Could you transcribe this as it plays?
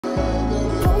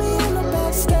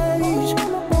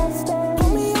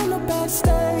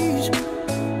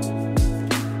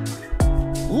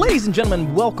Ladies and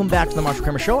gentlemen, welcome back to the Marshal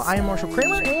Kramer Show. I am Marshal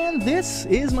Kramer, and this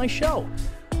is my show.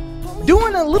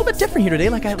 Doing a little bit different here today.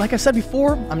 Like I said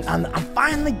before, I'm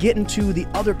finally getting to the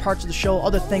other parts of the show,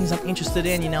 other things I'm interested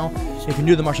in. You know, if you're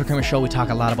new to the Marshal Kramer Show, we talk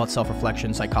a lot about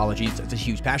self-reflection, psychology. It's a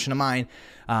huge passion of mine.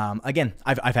 Again,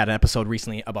 I've had an episode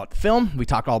recently about film. We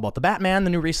talked all about the Batman, the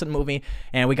new recent movie,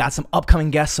 and we got some upcoming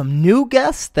guests, some new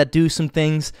guests that do some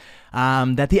things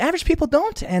that the average people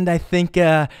don't, and I think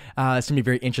it's going to be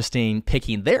very interesting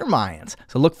picking their minds.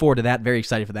 So look forward to that. Very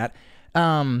excited for that.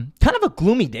 Kind of a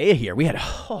gloomy day here. We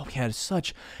had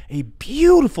such a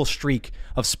beautiful streak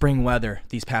of spring weather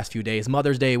these past few days.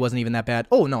 Mother's Day wasn't even that bad.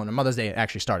 Oh, no, Mother's Day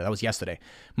actually started. That was yesterday.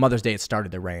 Mother's Day, it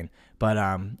started to rain. But,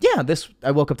 yeah,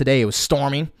 I woke up today, it was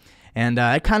storming, and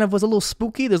it kind of was a little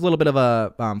spooky. There's a little bit of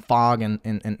a fog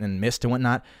and mist and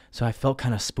whatnot, so I felt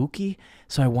kind of spooky.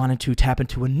 So I wanted to tap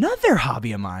into another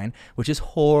hobby of mine, which is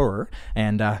horror.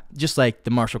 And just like the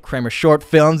Marshal Kramer short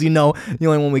films, you know, the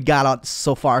only one we got out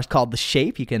so far is called The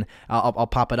Shape. You can, I'll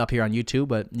pop it up here on YouTube,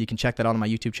 but you can check that out on my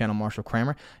YouTube channel, Marshal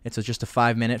Kramer. It's just a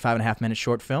 5.5 minute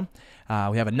short film.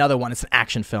 We have another one. It's an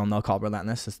action film, though, called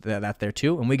Relentless. It's that there,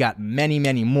 too. And we got many,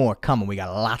 many more coming. We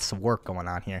got lots of work going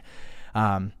on here.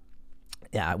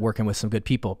 Yeah, working with some good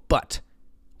people. But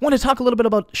I want to talk a little bit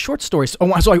about short stories.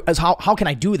 Oh, so how can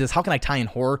I do this? How can I tie in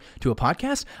horror to a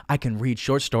podcast? I can read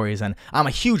short stories, and I'm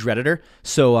a huge Redditor.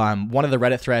 So one of the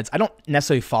Reddit threads I don't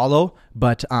necessarily follow,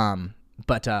 but I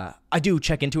do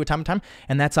check into it time to time,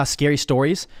 and that's Scary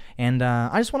Stories. And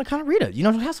I just want to kind of read it, you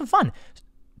know, have some fun.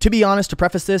 To be honest, to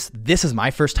preface this is my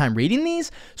first time reading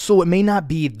these, so it may not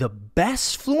be the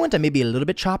best fluent. I may be a little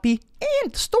bit choppy,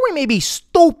 and the story may be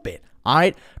stupid. All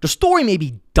right, the story may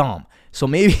be dumb. So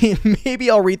maybe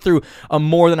I'll read through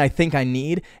more than I think I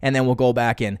need, and then we'll go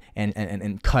back and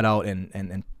cut out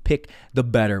and pick the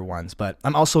better ones. But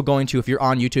I'm also going to, if you're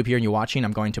on YouTube here and you're watching,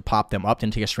 I'm going to pop them up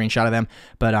and take a screenshot of them.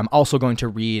 But I'm also going to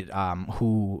read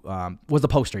who was the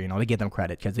poster, you know, to give them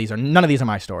credit, because none of these are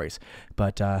my stories.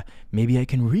 But maybe I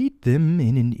can read them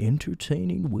in an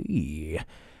entertaining way.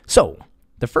 So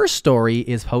the first story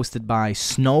is posted by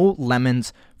Snow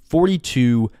Lemons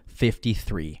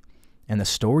 4253. And the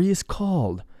story is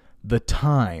called The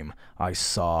Time I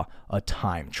Saw a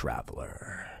Time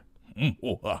Traveler.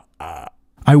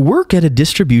 I work at a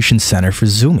distribution center for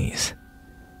Zoomies.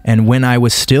 And when I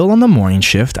was still on the morning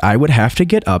shift, I would have to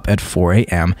get up at 4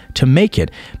 a.m. to make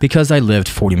it because I lived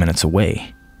 40 minutes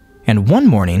away. And one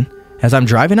morning, as I'm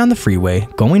driving on the freeway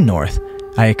going north,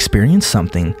 I experienced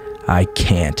something I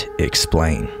can't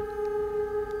explain.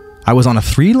 I was on a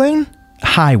 3-lane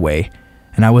highway,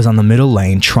 and I was on the middle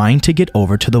lane trying to get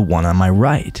over to the one on my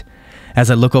right.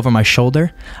 As I look over my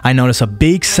shoulder, I notice a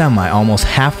big semi almost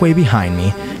halfway behind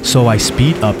me, so I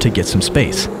speed up to get some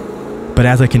space. But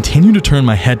as I continue to turn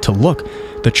my head to look,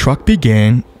 the truck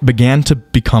began to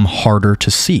become harder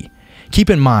to see. Keep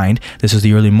in mind, this is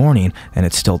the early morning and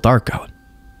it's still dark out.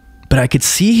 But I could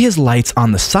see his lights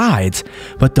on the sides,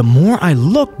 but the more I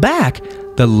looked back,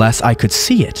 the less I could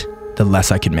see it, the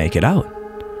less I could make it out.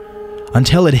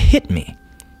 Until it hit me.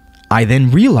 I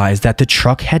then realized that the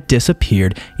truck had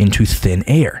disappeared into thin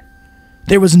air.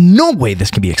 There was no way this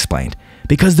can be explained,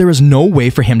 because there was no way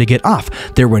for him to get off.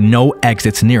 There were no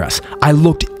exits near us. I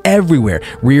looked everywhere,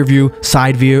 rear view,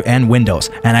 side view, and windows,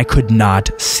 and I could not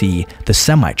see the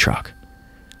semi-truck.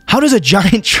 How does a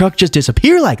giant truck just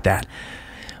disappear like that?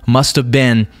 Must have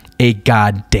been a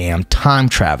goddamn time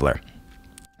traveler.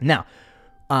 Now,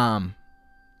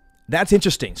 that's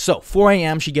interesting. So 4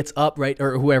 a.m. she gets up, right?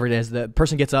 Or whoever it is, the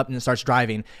person gets up and starts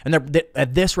driving. And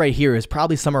this right here is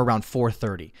probably somewhere around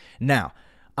 4:30. Now,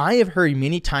 I have heard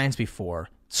many times before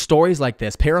stories like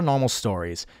this, paranormal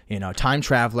stories, you know, time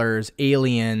travelers,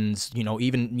 aliens, you know,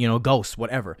 even, you know, ghosts,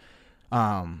 whatever.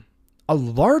 A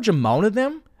large amount of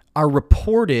them are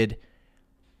reported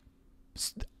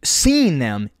seeing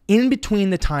them in between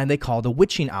the time they call the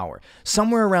witching hour,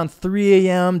 somewhere around 3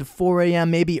 a.m. to 4 a.m.,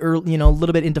 maybe early, you know, a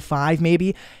little bit into 5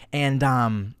 maybe. And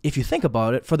if you think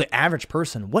about it, for the average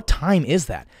person, what time is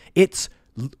that? It's,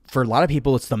 for a lot of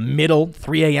people, it's the middle,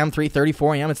 3 a.m., 3:30,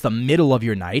 4 a.m. It's the middle of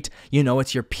your night. You know,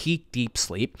 it's your peak deep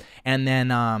sleep. And then,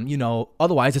 you know,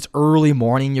 otherwise it's early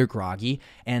morning, you're groggy.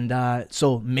 And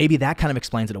so maybe that kind of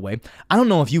explains it away. I don't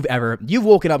know if you've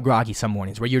woken up groggy some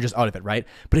mornings where you're just out of it, right?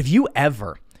 But if you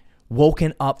ever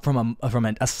woken up from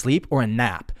a sleep or a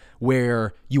nap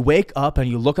where you wake up and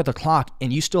you look at the clock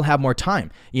and you still have more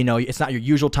time, you know, it's not your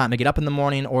usual time to get up in the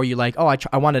morning, or you're like, oh,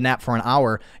 I want to nap for an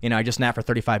hour, you know, I just nap for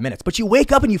 35 minutes, but you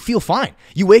wake up and you feel fine.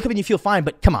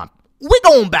 But come on, we're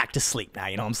going back to sleep now,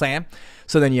 you know what I'm saying?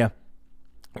 So then you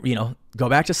know, go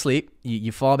back to sleep,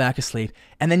 you fall back asleep,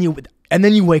 and then And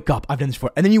then you wake up. I've done this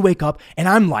before. And then you wake up and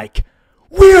I'm like,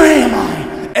 where am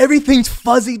I? Everything's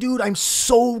fuzzy, dude. I'm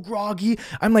so groggy.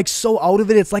 I'm like so out of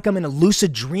it. It's like I'm in a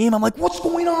lucid dream. I'm like, what's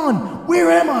going on?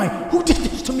 Where am I? Who did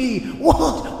this to me?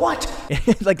 What?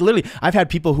 Like literally, I've had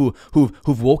people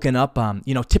who've woken up,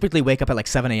 typically wake up at like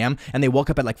 7 a.m. and they woke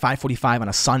up at like 5:45 on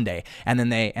a Sunday, and then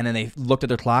they looked at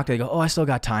their clock. They go, oh, I still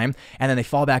got time, and then they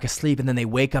fall back asleep, and then they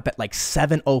wake up at like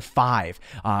 7:05,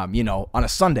 on a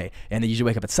Sunday, and they usually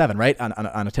wake up at 7, right,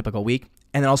 on a typical week.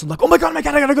 And then also like, oh my god, I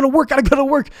gotta go to work.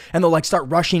 And they'll like start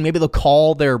rushing. Maybe they'll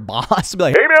call their boss and be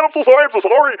like, hey man, I'm so sorry.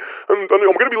 I'm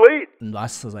gonna be late. And the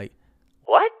boss is like,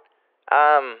 what?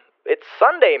 It's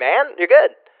Sunday, man. You're good.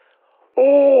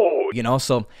 Oh.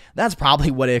 So that's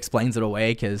probably what explains it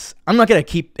away, because I'm not gonna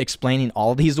keep explaining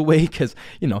all of these away, because,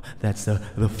 that's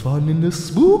the fun and the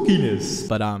spookiness.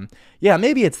 But yeah,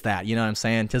 maybe it's that, you know what I'm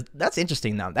saying? Because that's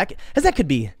interesting now. That could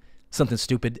be something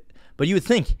stupid. But you would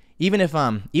think, even if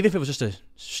it was just a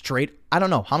straight, I don't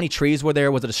know, how many trees were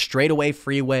there? Was it a straightaway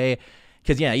freeway?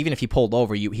 Because yeah, even if he pulled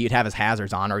over, he'd have his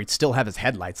hazards on, or he'd still have his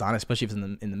headlights on, especially if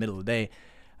it's in the middle of the day.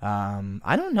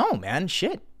 I don't know, man.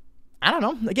 Shit, I don't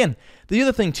know. Again, the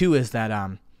other thing too is that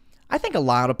I think a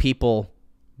lot of people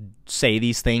say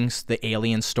these things, the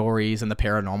alien stories and the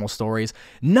paranormal stories.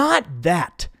 Not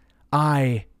that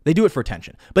they do it for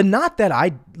attention, but not that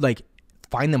I like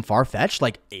find them far-fetched.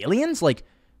 Like aliens, like,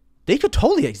 they could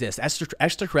totally exist.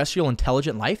 Extraterrestrial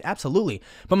intelligent life, absolutely.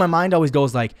 But my mind always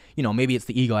goes like, maybe it's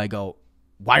the ego. I go,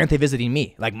 why aren't they visiting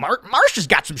me? Like, Marsh has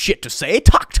got some shit to say.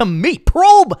 Talk to me.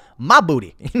 Probe my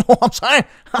booty. You know what I'm saying?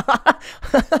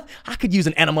 I could use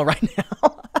an enema right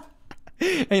now.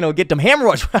 Get them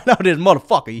hemorrhoids right out of this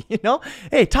motherfucker,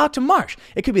 Hey, talk to Marsh.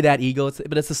 It could be that ego,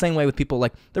 but it's the same way with people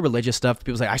like the religious stuff.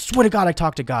 People say, I swear to God, I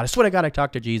talk to God. I swear to God, I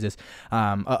talk to Jesus.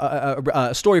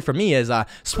 A story for me is,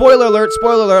 spoiler alert,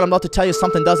 I'm about to tell you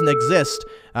something doesn't exist,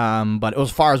 but as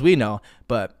far as we know.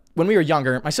 But when we were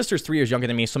younger, my sister's 3 years younger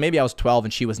than me, so maybe I was 12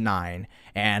 and she was 9.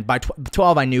 And by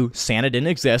 12, I knew Santa didn't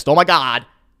exist. Oh my God.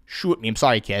 Shoot me. I'm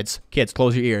sorry, kids. Kids,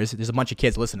 close your ears. There's a bunch of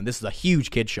kids listening. This is a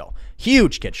huge kid show.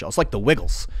 Huge kid show. It's like the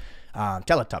Wiggles.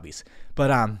 Teletubbies.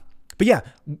 But yeah,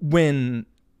 when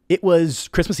it was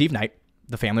Christmas Eve night,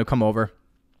 the family would come over.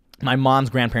 My mom's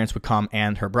grandparents would come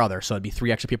and her brother. So it'd be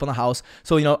 3 extra people in the house.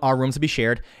 So, our rooms would be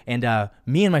shared. And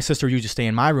me and my sister would usually stay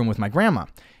in my room with my grandma.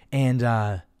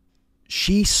 And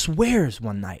she swears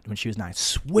one night when she was 9,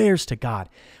 swears to God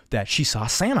that she saw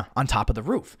Santa on top of the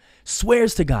roof.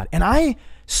 Swears to God. And I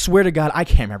swear to God, I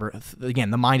can't remember.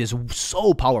 Again, the mind is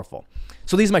so powerful.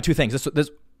 So these are my 2 things.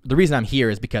 The reason I'm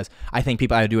here is because I think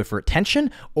people either do it for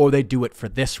attention or they do it for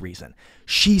this reason.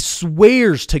 She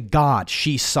swears to God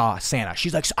she saw Santa.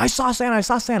 She's like, I saw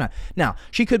Santa. Now,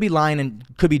 she could be lying and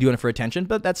could be doing it for attention,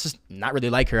 but that's just not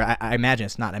really like her. I imagine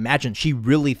it's not. Imagine she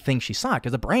really thinks she saw it,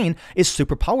 because the brain is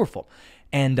super powerful.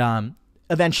 And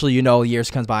eventually, years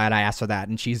comes by and I ask her that,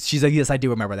 and she's like, yes, I do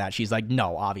remember that. She's like,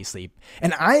 no, obviously.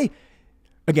 And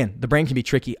again, the brain can be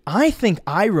tricky. I think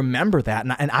I remember that,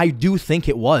 and I do think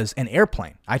it was an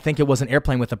airplane. I think it was an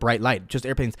airplane with a bright light. Just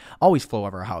airplanes always flew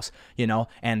over our house,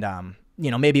 and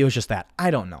maybe it was just that.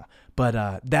 I don't know.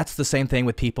 But that's the same thing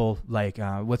with people like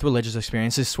with religious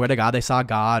experiences. Swear to God they saw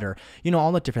God, or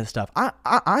all that different stuff.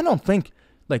 I don't think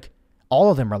like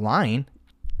all of them are lying.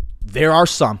 There are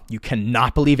some. You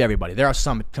cannot believe everybody. There are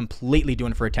some completely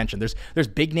doing it for attention. There's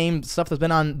big name stuff that's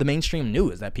been on the mainstream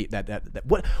news.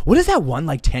 What is that one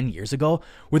like 10 years ago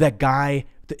where that guy,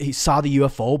 he saw the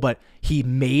UFO, but he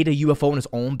made a UFO in his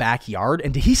own backyard,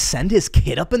 and did he send his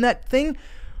kid up in that thing?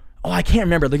 Oh, I can't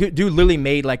remember. The dude literally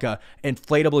made like a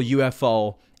inflatable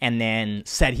UFO and then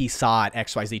said he saw it,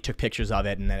 XYZ, took pictures of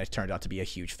it, and then it turned out to be a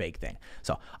huge fake thing.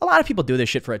 So a lot of people do this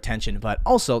shit for attention, but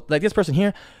also like this person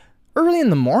here, early in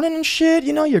the morning and shit,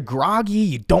 you're groggy,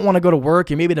 you don't want to go to work,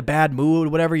 you're maybe in a bad mood,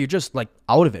 whatever, you're just like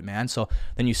out of it, man. So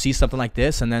then you see something like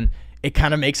this, and then it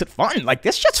kind of makes it fun. Like,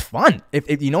 this shit's fun.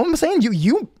 If you know what I'm saying?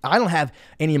 I don't have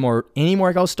any more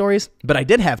ghost stories, but I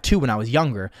did have 2 when I was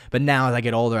younger. But now as I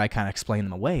get older, I kind of explain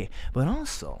them away. But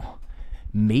also,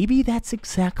 maybe that's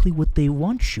exactly what they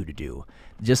want you to do.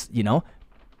 Just,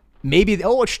 maybe,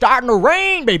 it's starting to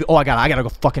rain, baby. Oh, I gotta go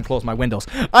fucking close my windows.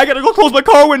 I gotta go close my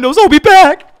car windows. I'll be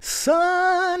back.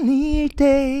 Sunny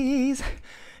days,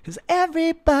 'cause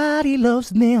everybody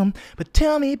loves them. But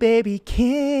tell me, baby,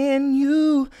 can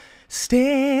you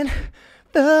stand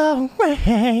the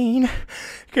rain?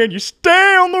 Can you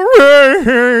stand the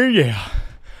rain? Yeah.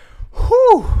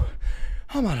 Whew.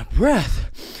 I'm out of breath.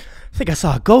 I think I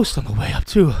saw a ghost on the way up,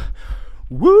 too.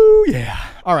 Woo, yeah.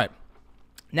 All right.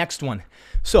 Next one.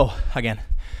 So, again,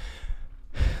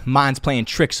 mind's playing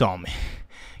tricks on me.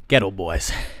 Ghetto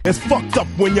boys. It's fucked up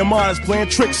when your mind is playing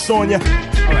tricks on you.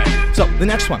 All right, so the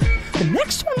next one. The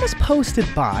next one was posted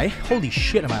by, holy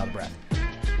shit, am I out of breath.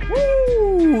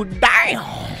 Woo, damn.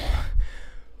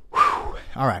 Whew.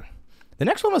 All right. The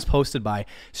next one was posted by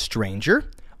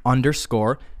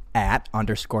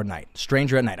stranger_at_night.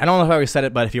 Stranger at night. I don't know if I already said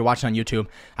it, but if you're watching on YouTube,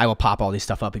 I will pop all these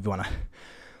stuff up if you want to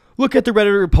look at the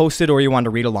Reddit posted or you want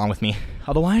to read along with me.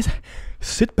 Otherwise,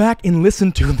 sit back and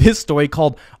listen to this story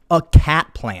called A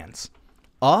Cat Plans.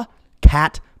 A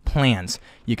Cat Plans.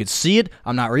 You could see it.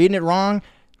 I'm not reading it wrong.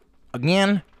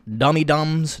 Again, dummy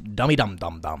dums.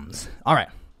 All right.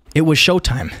 It was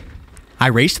showtime. I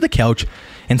raced to the couch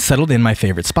and settled in my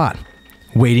favorite spot,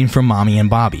 waiting for Mommy and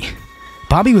Bobby.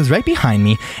 Bobby was right behind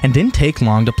me and didn't take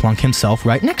long to plunk himself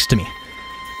right next to me.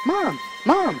 Mom,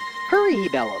 hurry, he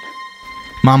bellowed.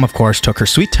 Mom, of course, took her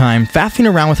sweet time, faffing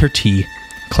around with her tea,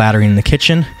 clattering in the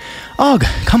kitchen. Ugh,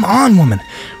 come on, woman.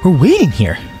 We're waiting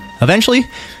here. Eventually,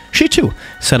 she too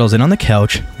settles in on the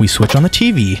couch, we switch on the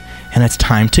TV, and it's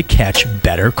time to catch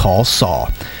Better Call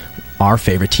Saul, our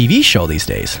favorite TV show these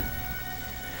days.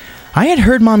 I had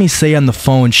heard Mommy say on the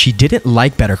phone she didn't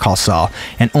like Better Call Saul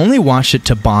and only watched it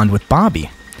to bond with Bobby,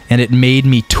 and it made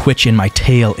me twitch in my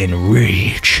tail in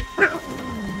rage.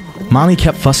 Mommy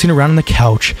kept fussing around on the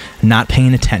couch, not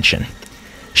paying attention.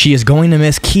 She is going to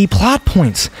miss key plot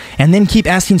points and then keep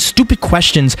asking stupid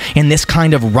questions in this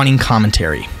kind of running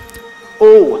commentary.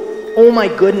 Oh my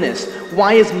goodness,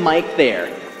 why is Mike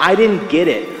there? I didn't get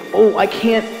it. Oh, I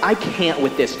can't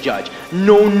with this judge.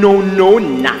 No,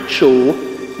 Nacho.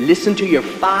 Listen to your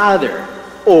father.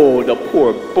 Oh, the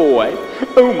poor boy.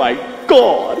 Oh my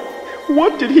God,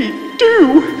 what did he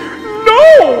do?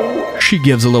 No! She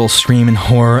gives a little scream in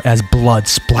horror as blood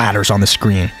splatters on the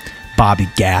screen. Bobby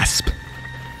gasps.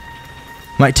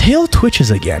 My tail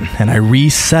twitches again, and I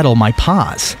resettle my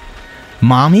paws.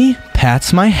 Mommy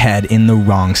pats my head in the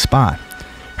wrong spot.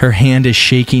 Her hand is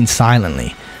shaking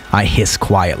silently. I hiss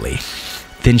quietly.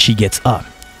 Then she gets up.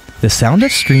 The sound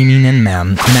of screaming and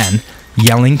men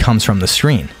yelling comes from the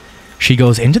screen. She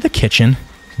goes into the kitchen.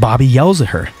 Bobby yells at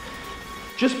her.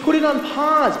 Just put it on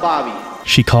pause, Bobby.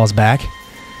 She calls back.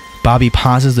 Bobby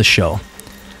pauses the show.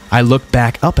 I look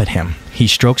back up at him. He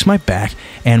strokes my back,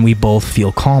 and we both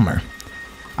feel calmer.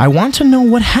 I want to know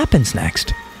what happens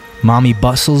next. Mommy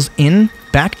bustles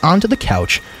back onto the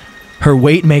couch. Her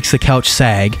weight makes the couch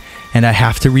sag, and I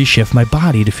have to reshift my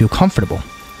body to feel comfortable.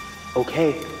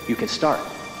 Okay, you can start.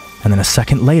 And then a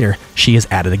second later, she is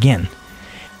at it again.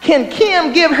 Can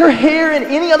Kim give her hair in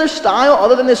any other style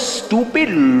other than this stupid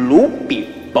loopy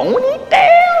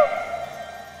ponytail?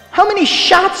 How many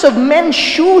shots of men's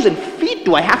shoes and feet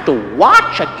do I have to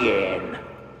watch again?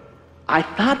 I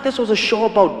thought this was a show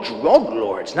about drug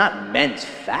lords, not men's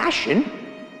fashion.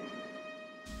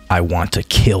 I want to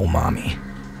kill Mommy.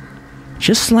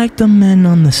 Just like the men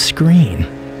on the screen.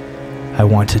 I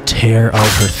want to tear out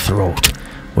her throat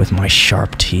with my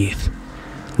sharp teeth,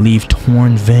 leave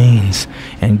torn veins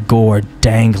and gore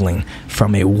dangling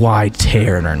from a wide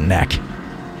tear in her neck,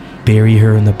 bury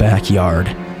her in the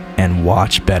backyard, and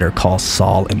watch Better Call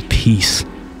Saul in peace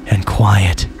and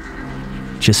quiet.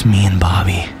 Just me and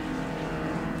Bobby.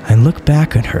 I look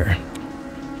back at her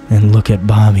and look at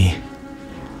Bobby.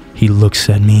 He looks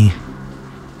at me,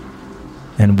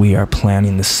 and we are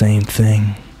planning the same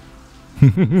thing.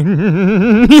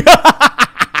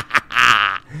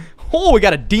 Oh, we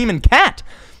got a demon cat.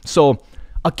 So,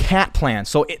 a cat plan.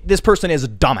 So, this person is a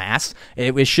dumbass.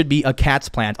 It should be a cat's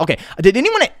plan. Okay, did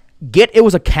anyone get it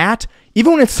was a cat?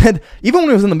 Even when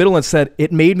it was in the middle and it said,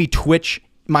 it made me twitch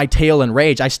my tail in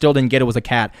rage, I still didn't get it was a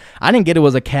cat. I didn't get it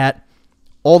was a cat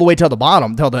all the way till the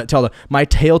bottom, till my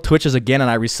tail twitches again and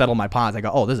I resettle my paws. I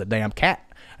go, oh, this is a damn cat.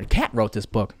 A cat wrote this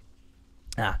book.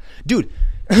 Dude,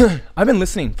 I've been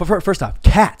listening. First off,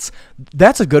 cats.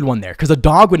 That's a good one there because a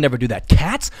dog would never do that.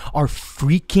 Cats are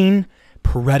freaking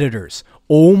predators.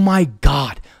 Oh my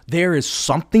God. There is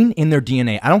something in their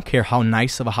DNA. I don't care how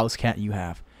nice of a house cat you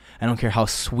have. I don't care how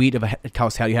sweet of a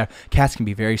house cat you have. Cats can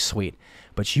be very sweet.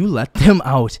 But you let them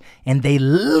out and they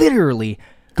literally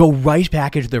go right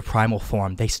back into their primal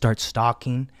form. They start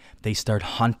stalking. They start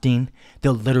hunting.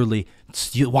 They'll literally,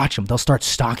 you watch them. They'll start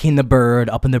stalking the bird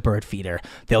up in the bird feeder.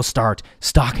 They'll start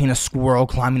stalking a squirrel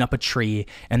climbing up a tree,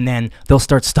 and then they'll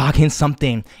start stalking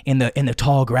something in the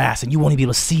tall grass, and you won't even be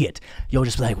able to see it. You'll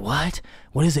just be like, what?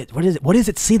 What is it? What is it? What does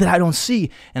it see that I don't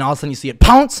see? And all of a sudden you see it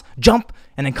pounce, jump,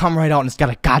 and then come right out, and it's got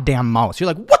a goddamn mouse. You're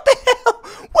like, what the hell?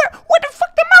 Where the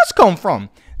fuck did mouse come from?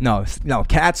 No,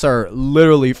 cats are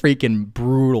literally freaking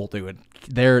brutal, dude.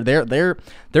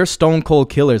 They're stone cold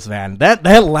killers, man. That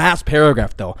last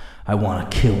paragraph though, I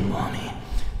want to kill Mommy,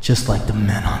 just like the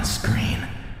men on screen.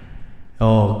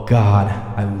 Oh, God,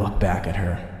 I look back at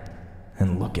her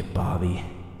and look at Bobby,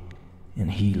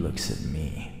 and he looks at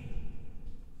me.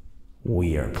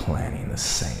 We are planning the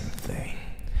same thing.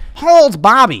 How old's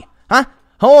Bobby? Huh?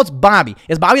 How old's Bobby?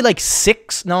 Is Bobby like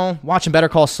 6? No, watching Better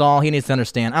Call Saul. He needs to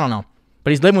understand. I don't know.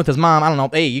 But he's living with his mom. I don't know.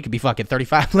 Hey, you could be fucking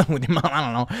 35 living with your mom. I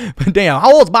don't know. But damn,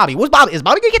 how old's Bobby? Where's Bobby? Is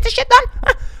Bobby gonna get this shit done?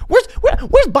 Huh?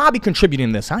 Where's Bobby contributing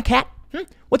to this, huh, Cat?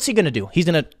 What's he gonna do? He's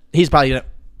probably gonna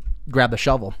grab the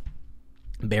shovel,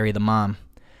 bury the mom.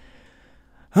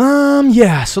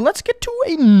 Yeah, so let's get to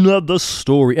another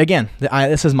story. Again,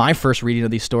 this is my first reading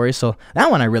of these stories, so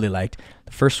that one I really liked.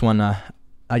 The first one,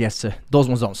 I guess those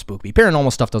ones don't spook me.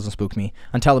 Paranormal stuff doesn't spook me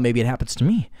until maybe it happens to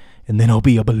me, and then I'll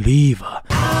be a believer.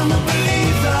 I'm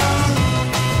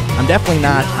definitely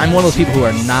not. I'm one of those people who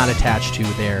are not attached to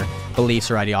their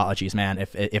beliefs or ideologies, man.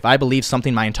 If I believe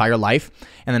something my entire life,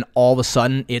 and then all of a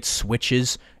sudden it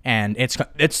switches and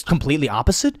it's completely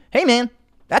opposite, hey, man,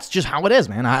 that's just how it is,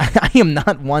 man. I am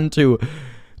not one to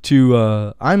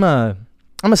I'm a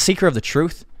seeker of the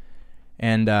truth,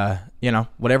 and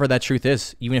whatever that truth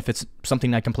is, even if it's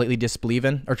something I completely disbelieve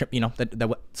in, or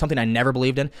that something I never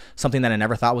believed in, something that I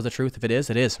never thought was the truth. If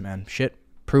it is, man. Shit,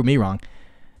 prove me wrong.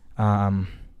 All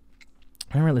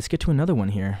right, let's get to another one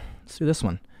here. Let's do this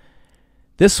one.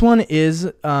 This one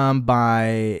is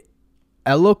by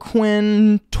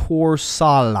Eloquin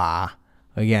Torsala.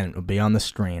 Again, it'll be on the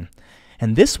screen.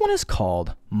 And this one is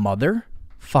called Mother,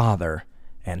 Father,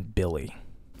 and Billy.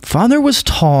 Father was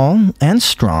tall and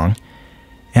strong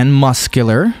and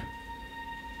muscular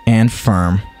and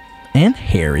firm and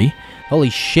hairy. Holy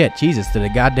shit, Jesus, did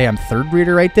a goddamn third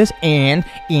grader write this? And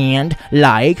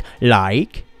like.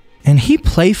 And he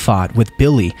play fought with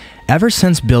Billy ever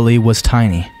since Billy was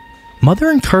tiny. Mother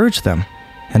encouraged them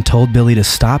and told Billy to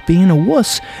stop being a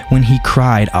wuss when he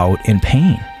cried out in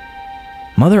pain.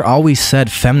 Mother always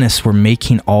said feminists were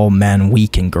making all men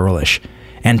weak and girlish,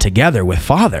 and together with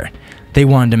Father, they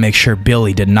wanted to make sure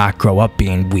Billy did not grow up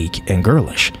being weak and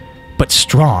girlish, but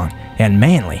strong and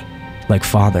manly like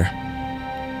Father.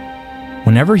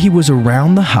 Whenever he was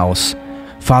around the house,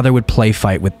 Father would play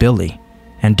fight with Billy,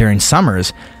 and during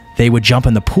summers, they would jump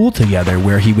in the pool together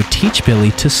where he would teach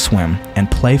Billy to swim and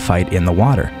play fight in the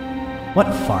water. What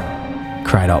fun,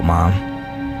 cried out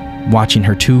Mom, watching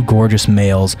her two gorgeous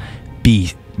male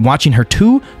beasts,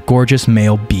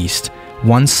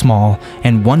 one small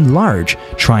and one large,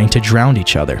 trying to drown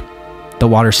each other. The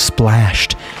water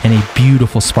splashed in a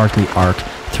beautiful sparkly arc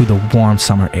through the warm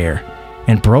summer air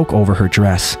and broke over her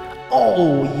dress.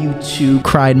 Oh, you two,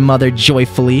 cried Mother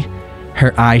joyfully,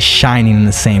 her eyes shining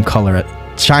the same color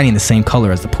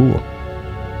as the pool.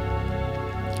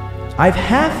 I've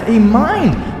half a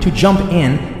mind to jump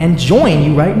in and join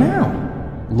you right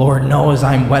now. Lord knows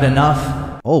I'm wet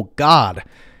enough. Oh, God.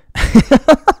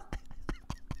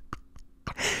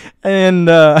 And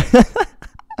that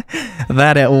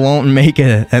it won't make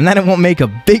a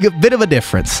bit of a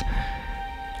difference.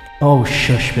 Oh,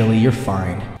 shush, Billy, you're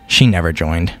fine. She never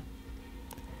joined.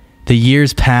 The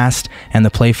years passed and the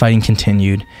play fighting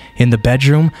continued, in the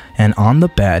bedroom and on the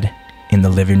bed, in the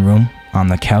living room, on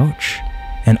the couch,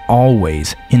 and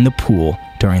always in the pool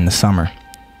during the summer.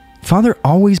 Father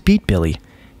always beat Billy,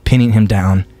 pinning him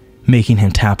down, making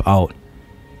him tap out.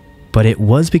 But it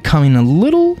was becoming a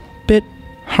little bit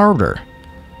harder.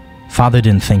 Father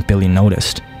didn't think Billy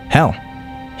noticed. Hell,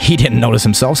 he didn't notice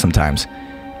himself sometimes,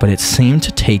 but it seemed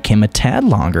to take him a tad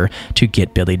longer to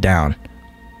get Billy down.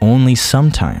 Only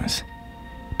sometimes.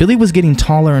 Billy was getting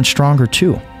taller and stronger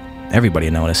too.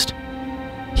 Everybody noticed.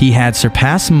 He had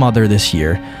surpassed Mother this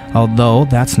year, although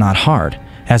that's not hard,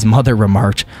 as Mother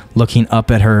remarked, looking up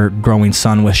at her growing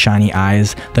son with shiny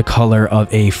eyes, the color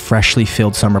of a freshly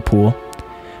filled summer pool.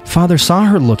 Father saw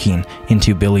her looking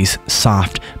into Billy's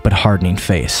soft but hardening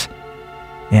face,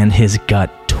 and his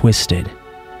gut twisted.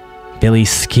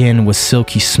 Billy's skin was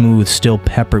silky smooth, still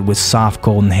peppered with soft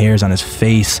golden hairs on his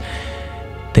face.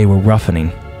 They were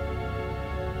roughening.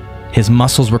 His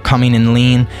muscles were coming in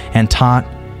lean and taut.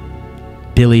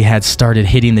 Billy had started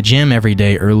hitting the gym every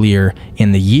day earlier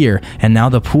in the year, and now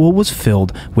the pool was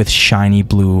filled with shiny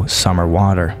blue summer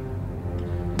water.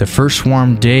 The first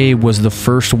warm day was the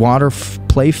first water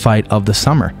play fight of the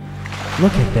summer.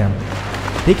 Look at them.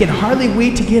 They can hardly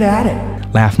wait to get at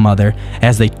it, laughed Mother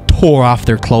as they tore off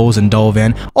their clothes and dove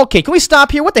in. Okay, can we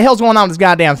stop here? What the hell's going on with this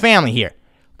goddamn family here?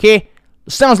 Okay?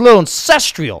 It sounds a little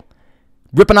ancestral.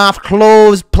 Ripping off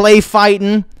clothes, play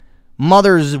fighting.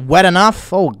 Mother's wet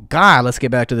enough. Oh, God, let's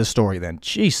get back to this story then.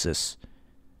 Jesus.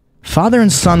 Father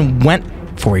and son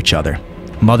went for each other,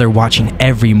 Mother watching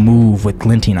every move with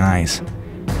glinting eyes.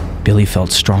 Billy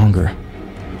felt stronger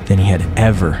than he had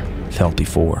ever felt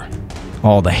before.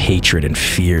 All the hatred and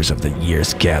fears of the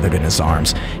years gathered in his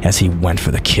arms as he went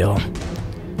for the kill.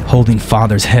 Holding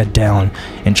Father's head down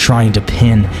and trying to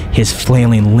pin his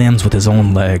flailing limbs with his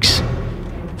own legs.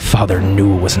 Father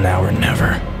knew it was now or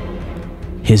never.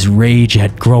 His rage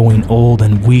at growing old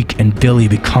and weak and Billy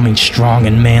becoming strong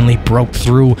and manly broke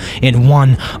through in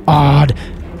one odd,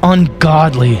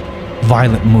 ungodly,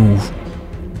 violent move.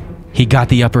 He got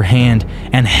the upper hand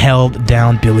and held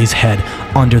down Billy's head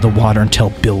under the water until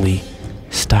Billy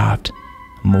stopped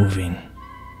moving.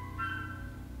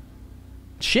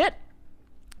 Shit.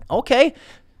 Okay.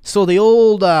 So the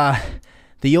old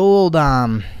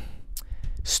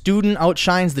student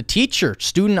outshines the teacher.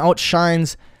 Student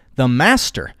outshines the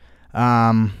master.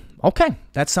 Okay,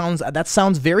 that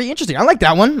sounds very interesting. I like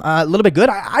that one. A little bit good.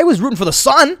 I was rooting for the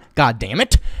son. God damn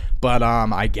it. But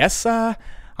I guess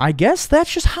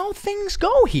that's just how things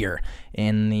go here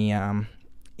in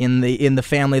the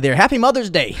family there. Happy Mother's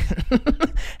Day.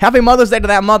 Happy Mother's Day to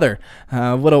that mother.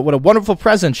 What a wonderful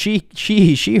present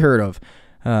she heard of.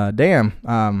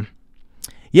 Damn.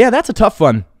 Yeah, that's a tough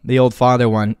one. The old father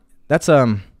one.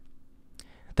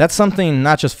 That's something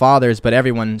not just fathers, but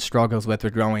everyone struggles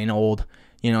with growing old.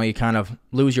 You know, you kind of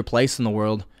lose your place in the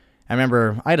world. I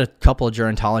remember I had a couple of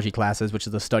gerontology classes, which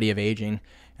is the study of aging,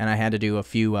 and I had to do a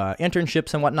few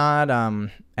internships and whatnot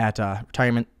at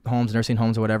retirement homes, nursing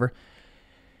homes, or whatever.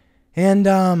 And,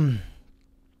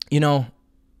 you know,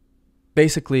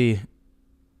 basically,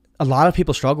 a lot of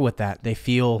people struggle with that. They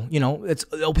feel, you know,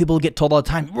 people get told all the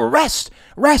time, rest.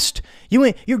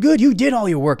 You're good. You did all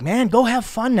your work, man. Go have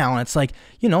fun now. And it's like,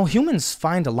 you know, humans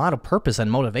find a lot of purpose and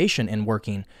motivation in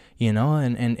working, you know,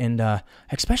 and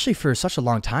especially for such a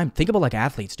long time. Think about like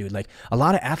athletes, dude. Like a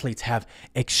lot of athletes have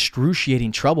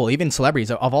excruciating trouble, even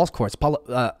celebrities of all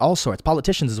sorts,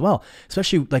 politicians as well,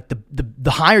 especially like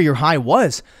the higher your high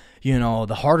was, you know,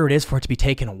 the harder it is for it to be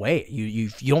taken away. You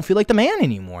don't feel like the man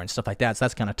anymore and stuff like that, so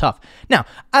that's kind of tough. Now,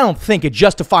 I don't think it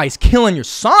justifies killing your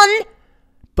son,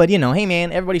 but, you know, hey,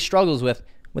 man, everybody struggles with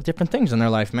different things in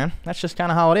their life, man. That's just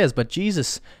kind of how it is. But,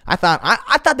 Jesus, I thought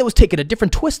that was taking a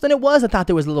different twist than it was. I thought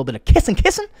there was a little bit of kissing,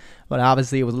 but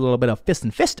obviously it was a little bit of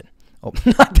fisting. Oh,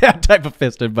 not that type of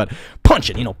fisting, but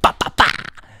punching, you know, ba, ba, ba,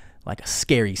 like a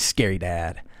scary, scary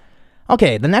dad.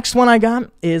 Okay, the next one I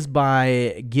got is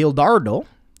by Gildardo.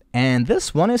 And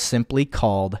this one is simply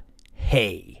called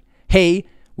Hay. Hay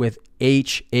with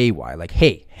H-A-Y, like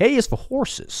hay. Hay is for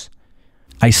horses.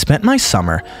 I spent my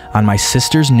summer on my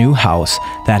sister's new house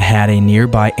that had a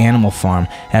nearby animal farm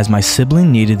as my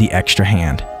sibling needed the extra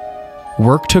hand.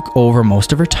 Work took over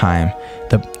most of her time.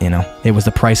 It was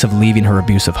the price of leaving her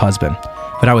abusive husband,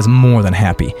 but I was more than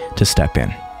happy to step in.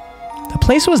 The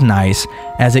place was nice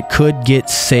as it could get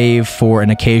saved for an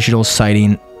occasional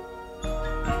sighting.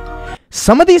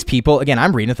 Some of these people, again,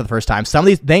 I'm reading it for the first time. Some of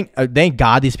these, thank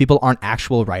God these people aren't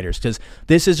actual writers, because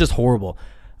this is just horrible.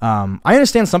 I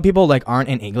understand some people like aren't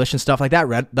in English and stuff like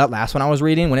that. That last one I was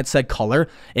reading, when it said color,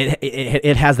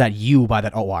 it has that U by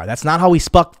that OR. That's not how we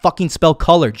fucking spell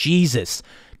color. Jesus.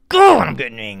 God, I'm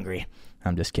getting angry.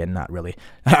 I'm just kidding, not really.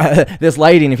 This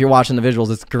lighting, if you're watching the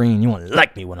visuals, it's green. You won't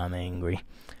like me when I'm angry.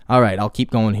 All right, I'll keep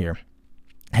going here.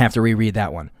 I have to reread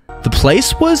that one. The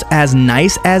place was as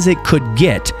nice as it could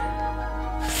get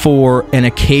for an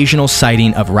occasional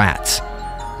sighting of rats.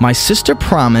 My sister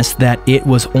promised that it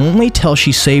was only till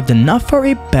she saved enough for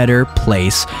a better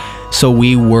place, so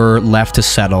we were left to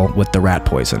settle with the rat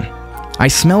poison. I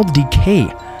smelled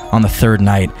decay on the third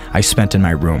night I spent in my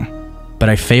room, but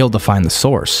I failed to find the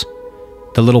source.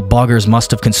 The little buggers must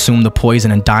have consumed the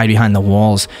poison and died behind the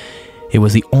walls. It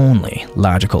was the only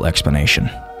logical explanation.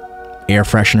 Air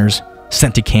fresheners,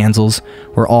 scented candles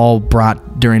were all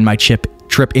brought during my trip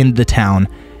into the town,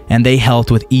 and they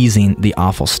helped with easing the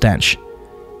awful stench.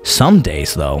 Some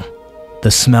days, though,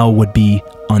 the smell would be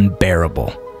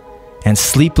unbearable, and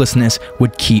sleeplessness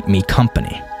would keep me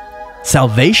company.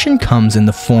 Salvation comes in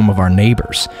the form of our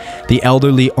neighbors. The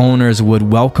elderly owners would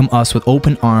welcome us with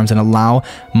open arms and allow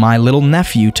my little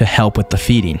nephew to help with the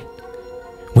feeding.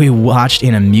 We watched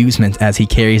in amusement as he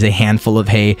carries a handful of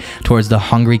hay towards the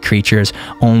hungry creatures,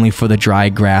 only for the dry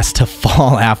grass to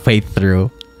fall halfway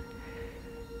through.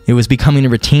 It was becoming a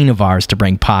routine of ours to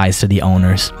bring pies to the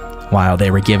owners, while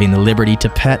they were giving us the liberty to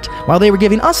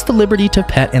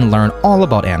pet and learn all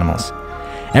about animals.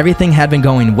 Everything had been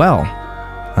going well,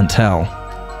 until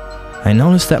I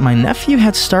noticed that my nephew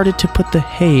had started to put the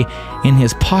hay in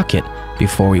his pocket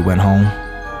before we went home.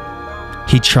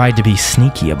 He tried to be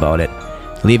sneaky about it,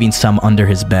 leaving some under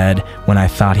his bed when I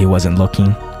thought he wasn't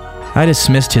looking. I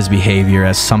dismissed his behavior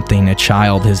as something a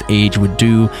child his age would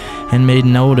do and made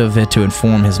note of it to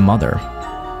inform his mother.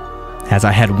 as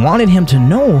I had wanted him to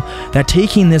know that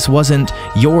taking this wasn't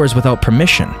yours without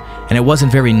permission, and it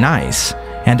wasn't very nice.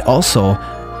 And also,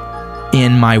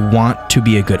 in my want to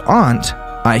be a good aunt,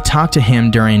 I talked to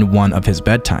him during one of his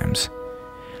bedtimes.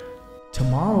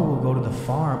 Tomorrow we'll go to the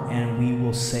farm and we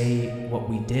will say what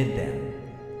we did then.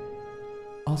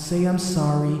 I'll say I'm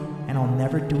sorry and I'll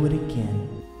never do it again.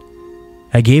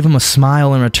 I gave him a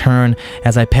smile in return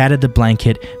as I patted the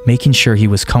blanket, making sure he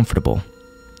was comfortable.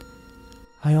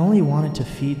 I only wanted to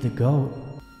feed the goat.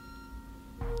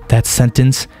 That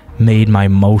sentence made my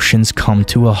motions come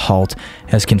to a halt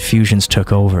as confusions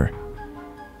took over.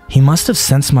 He must have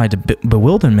sensed my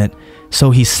bewilderment,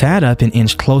 so he sat up and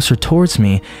inched closer towards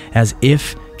me as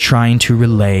if trying to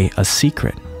relay a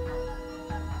secret.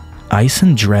 Ice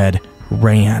and dread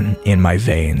ran in my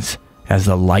veins as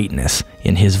the lightness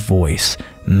in his voice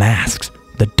masked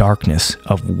the darkness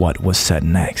of what was said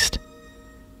next.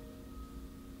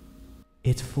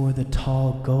 It's for the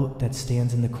tall goat that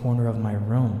stands in the corner of my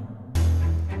room.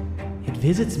 It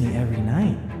visits me every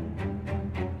night.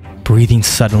 Breathing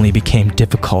suddenly became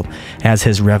difficult as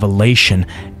his revelation,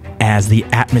 as the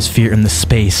atmosphere in the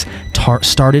space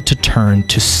started to turn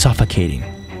to suffocating.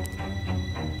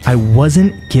 I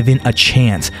wasn't given a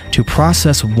chance to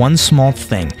process one small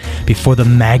thing before the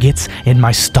maggots in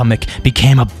my stomach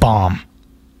became a bomb.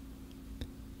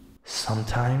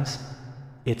 Sometimes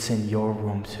it's in your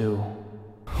room too.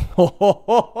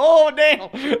 Oh, damn.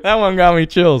 That one got me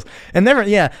chills. And never,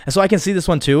 yeah. So I can see this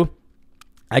one too.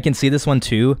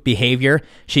 Behavior.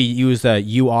 She used a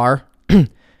UR.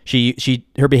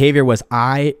 Her behavior was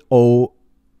IOUR,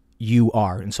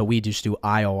 and so we just do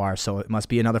IOR. So it must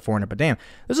be another foreigner. But damn,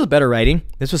 this was better writing.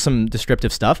 This was some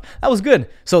descriptive stuff. That was good.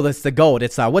 So that's the goat.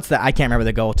 It's what's the? I can't remember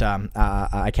the goat.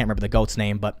 I can't remember the goat's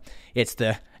name, but it's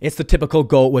the typical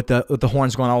goat with the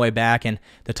horns going all the way back and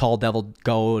the tall devil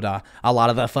goat.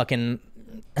 It's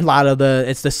part of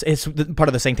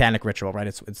the satanic ritual, right?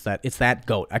 It's that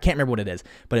goat. I can't remember what it is,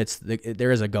 but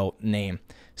there is a goat name.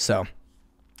 So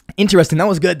interesting. That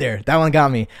was good there. That one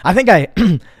got me. I think I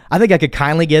could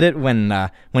kindly get it when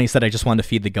he said I just wanted to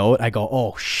feed the goat. I go,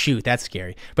 oh shoot, that's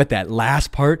scary. But that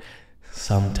last part,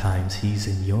 sometimes he's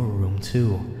in your room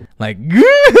too. Like,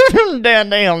 damn,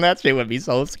 that shit would be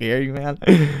so scary, man.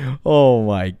 Oh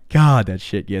my god, that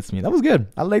shit gets me. That was good.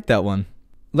 I like that one.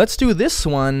 Let's do this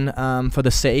one for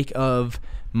the sake of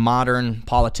modern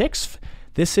politics.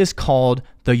 This is called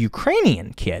The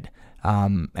Ukrainian Kid,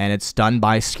 and it's done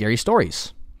by Scary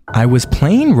Stories. I was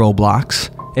playing Roblox.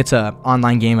 It's an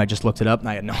online game. I just looked it up, and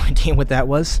I had no idea what that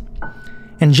was.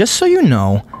 And just so you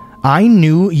know, I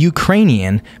knew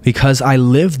Ukrainian because I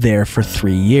lived there for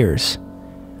 3 years.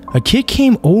 A kid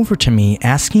came over to me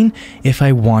asking if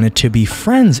I wanted to be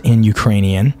friends in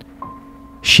Ukrainian.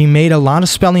 She made a lot of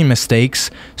spelling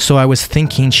mistakes, so I was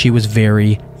thinking she was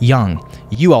very young.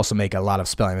 You also make a lot of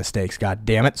spelling mistakes, god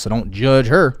damn it, so don't judge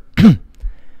her.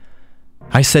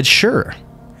 I said sure,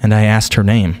 and I asked her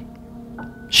name.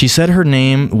 She said her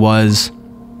name was...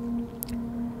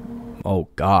 Oh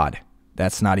god,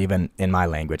 that's not even in my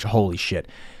language, holy shit.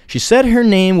 She said her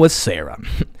name was Sarah,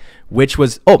 which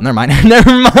was... Oh, never mind,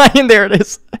 there it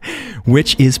is.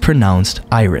 Which is pronounced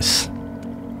Iris.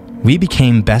 We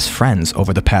became best friends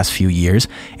over the past few years,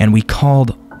 and we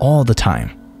called all the time.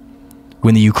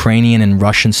 When the Ukrainian and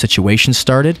Russian situation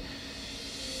started,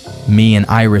 me and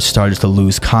Iris started to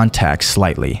lose contact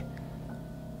slightly.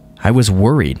 I was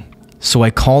worried, so I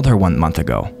called her 1 month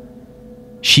ago.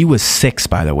 She was 6,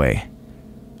 by the way.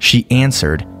 She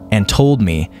answered and told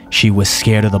me she was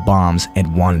scared of the bombs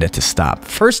and wanted it to stop.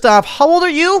 First off, how old are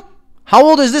you? How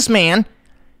old is this man?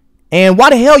 And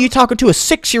why the hell are you talking to a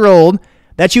 6-year-old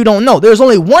that you don't know? There's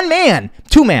only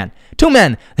two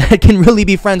men that can really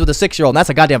be friends with a 6-year-old, and that's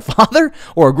a goddamn father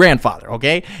or a grandfather,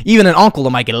 okay? Even an uncle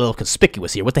might get a little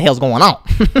conspicuous here. What the hell's going on?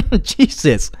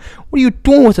 Jesus, what are you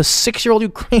doing with a 6-year-old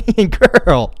Ukrainian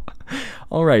girl?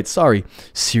 All right, sorry.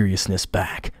 Seriousness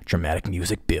back. Dramatic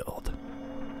music build.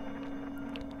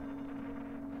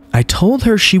 I told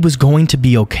her she was going to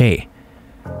be okay.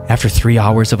 After 3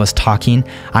 hours of us talking,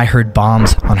 I heard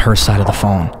bombs on her side of the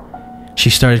phone. She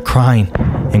started crying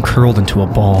and curled into a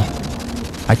ball.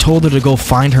 I told her to go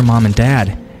find her mom and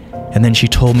dad, and then she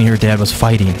told me her dad was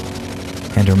fighting,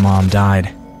 and her mom died.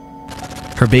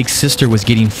 Her big sister was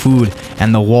getting food,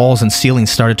 and the walls and ceiling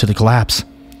started to collapse.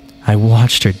 I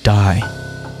watched her die.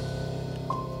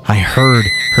 I heard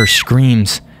her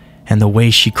screams and the way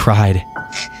she cried,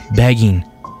 begging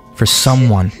for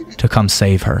someone to come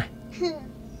save her.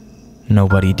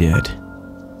 Nobody did.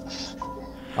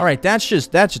 All right, that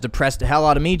just depressed the hell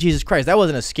out of me. Jesus Christ, that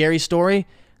wasn't a scary story.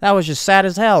 That was just sad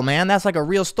as hell, man. That's like a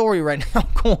real story right now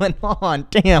going on.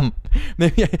 Damn.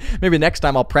 Maybe next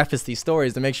time I'll preface these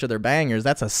stories to make sure they're bangers.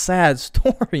 That's a sad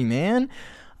story, man.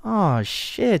 Oh,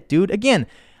 shit, dude. Again,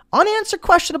 unanswered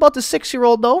question about the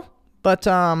 6-year-old, though. But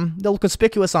a little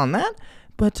conspicuous on that.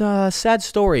 But sad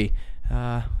story.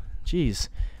 Jeez.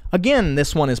 Again,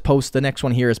 the next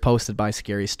one here is posted by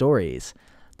Scary Stories.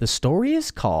 The story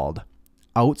is called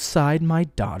Outside My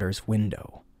Daughter's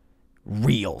Window.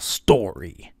 Real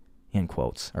story. In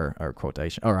quotes, or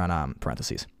quotation, or on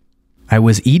parentheses. I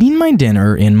was eating my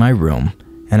dinner in my room,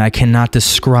 and I cannot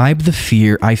describe the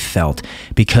fear I felt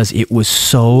because it was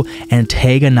so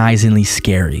antagonizingly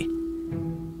scary.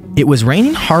 It was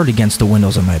raining hard against the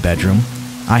windows of my bedroom.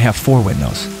 I have 4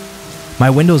 windows. My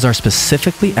windows are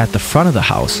specifically at the front of the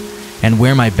house, and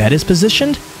where my bed is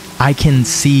positioned, I can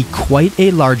see quite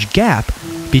a large gap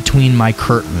between my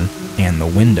curtain and the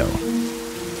window.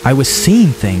 I was seeing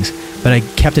things, but I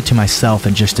kept it to myself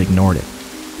and just ignored it,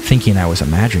 thinking I was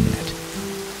imagining it.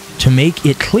 To make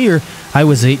it clear, I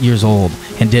was 8 years old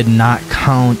and did not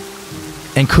count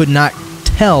and could not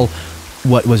tell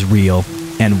what was real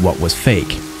and what was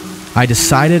fake. I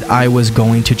decided I was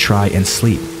going to try and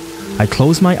sleep. I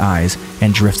closed my eyes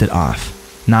and drifted off.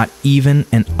 Not even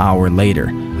an hour later,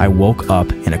 I woke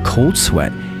up in a cold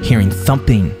sweat, hearing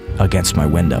thumping against my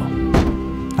window.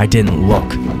 I didn't look.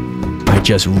 I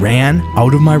just ran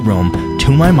out of my room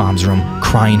to my mom's room,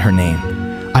 crying her name.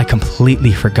 I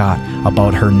completely forgot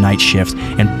about her night shift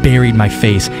and buried my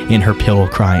face in her pillow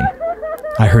crying.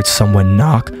 I heard someone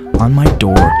knock on my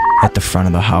door at the front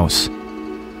of the house.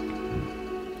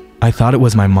 I thought it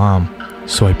was my mom,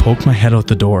 so I poked my head out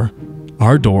the door.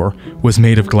 Our door was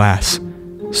made of glass,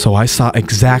 so I saw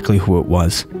exactly who it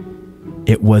was.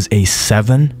 It was a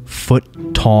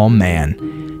 7-foot-tall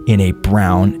man in a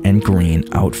brown and green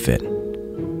outfit.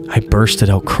 I bursted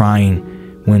out crying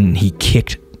when he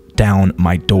kicked down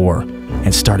my door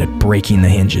and started breaking the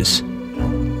hinges.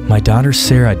 My daughter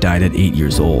Sarah died at 8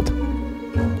 years old.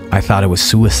 I thought it was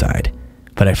suicide,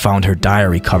 but I found her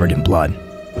diary covered in blood.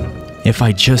 If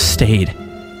I just stayed,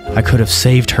 I could have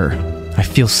saved her. I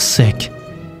feel sick,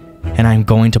 and I'm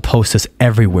going to post this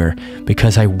everywhere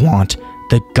because I want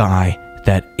the guy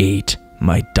that ate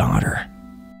my daughter.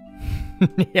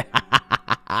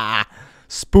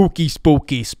 Spooky,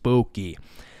 spooky, spooky.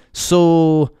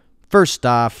 So, first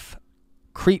off,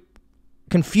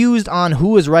 confused on who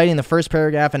was writing the first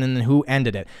paragraph and then who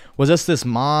ended it. Was this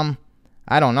mom?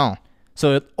 I don't know.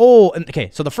 So,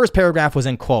 so the first paragraph was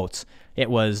in quotes. It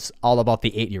was all about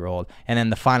the 8-year-old. And then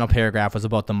the final paragraph was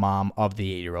about the mom of the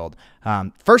 8-year-old.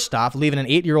 First off, leaving an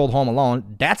 8-year-old home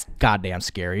alone, that's goddamn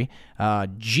scary.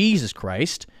 Jesus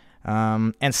Christ.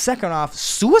 And second off,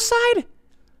 suicide?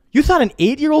 You thought an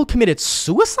 8-year-old committed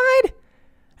suicide?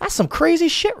 That's some crazy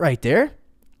shit right there.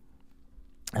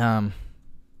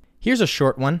 Here's a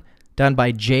short one done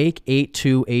by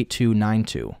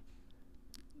Jake828292.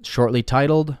 Shortly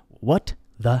titled, What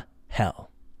the Hell?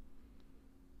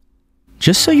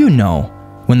 Just so you know,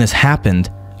 when this happened,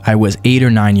 I was 8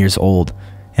 or 9 years old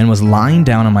and was lying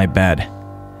down on my bed.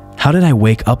 How did I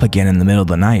wake up again in the middle of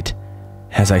the night?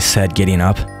 As I said, getting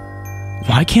up.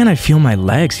 Why can't I feel my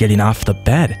legs getting off the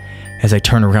bed as I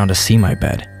turn around to see my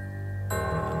bed?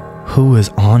 Who is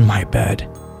on my bed?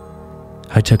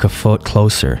 I took a foot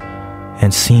closer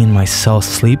and seeing myself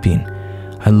sleeping,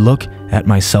 I look at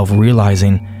myself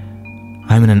realizing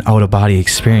I'm in an out-of-body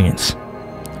experience.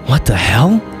 What the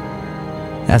hell?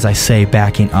 As I say,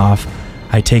 backing off,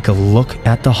 I take a look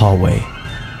at the hallway.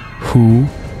 Who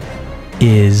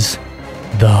is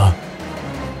the...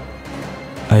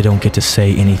 I don't get to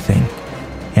say anything.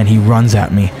 And he runs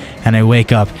at me, and I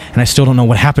wake up, and I still don't know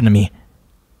what happened to me.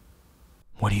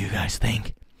 What do you guys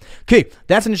think? Okay,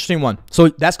 that's an interesting one. So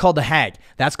that's called the hag.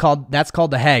 That's called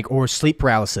the hag, or sleep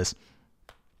paralysis.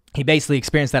 He basically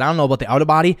experienced that. I don't know about the outer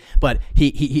body, but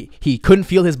he couldn't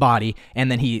feel his body, and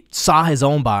then he saw his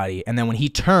own body, and then when he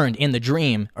turned in the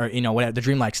dream, or whatever, the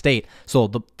dreamlike state, so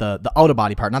the outer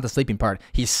body part, not the sleeping part,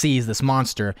 he sees this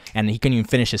monster, and he couldn't even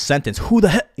finish his sentence. Who the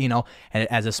heck,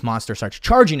 as this monster starts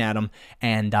charging at him,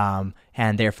 and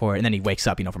therefore, and then he wakes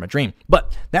up, from a dream.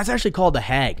 But that's actually called the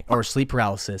hag, or sleep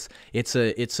paralysis. It's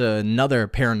another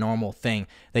paranormal thing.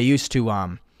 They used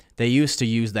to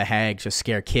use the hag to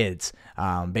scare kids,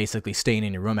 basically staying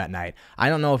in your room at night. I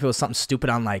don't know if it was something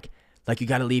stupid on like you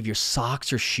got to leave your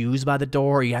socks or shoes by the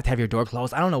door, or you have to have your door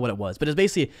closed. I don't know what it was, but it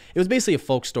was basically a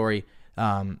folk story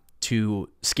to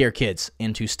scare kids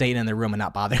into staying in their room and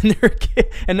not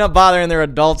bothering their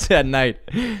adults at night.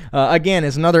 Again,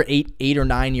 it's another 8 or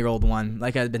 9 year old one,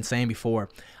 like I've been saying before.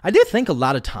 I do think a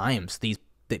lot of times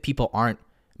that people aren't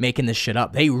making this shit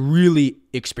up. They really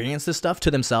experienced this stuff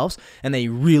to themselves, and they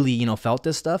really, you know, felt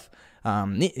this stuff.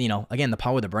 You know, again, the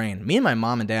power of the brain. Me and my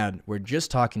mom and dad were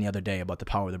just talking the other day about the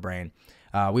power of the brain.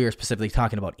 We were specifically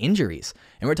talking about injuries,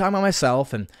 and we were talking about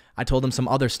myself, and I told them some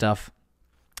other stuff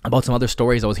about some other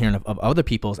stories I was hearing of other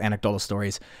people's anecdotal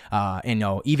stories, and you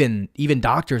know, even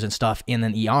doctors and stuff in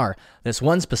an ER. This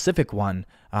one specific one,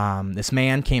 this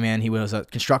man came in. He was a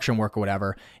construction worker or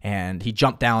whatever, and he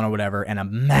jumped down or whatever, and a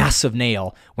massive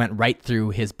nail went right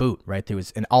through his boot, right through his,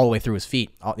 and all the way through his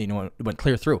feet. You know, it went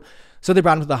clear through. So they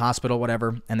brought him to the hospital,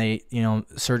 whatever, and they, you know,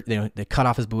 they cut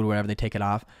off his boot or whatever. They take it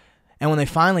off, and when they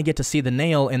finally get to see the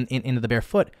nail into the bare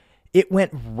foot, it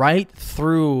went right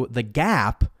through the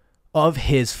gap of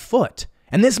his foot.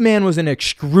 And this man was in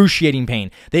excruciating pain.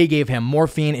 They gave him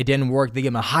morphine. It didn't work. They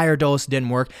gave him a higher dose. It didn't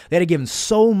work. They had to give him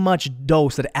so much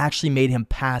dose that it actually made him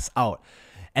pass out.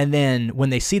 And then when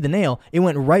they see the nail, it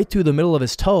went right through the middle of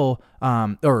his toe,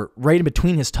 or right in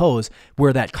between his toes,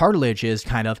 where that cartilage is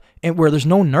kind of, and where there's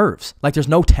no nerves, like there's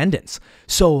no tendons.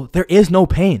 So there is no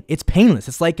pain. It's painless.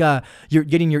 It's like you're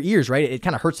getting your ears, right? It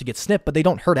kind of hurts to get snipped, but they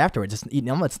don't hurt afterwards. It's, you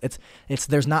know, it's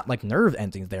there's not like nerve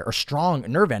endings there, or strong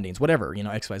nerve endings, whatever, you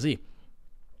know, XYZ.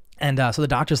 And so the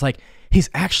doctor's like, he's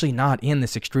actually not in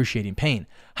this excruciating pain.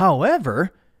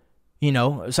 However, you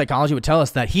know, psychology would tell us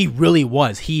that he really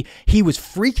was. He was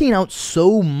freaking out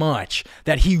so much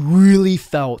that he really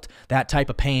felt that type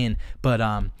of pain. But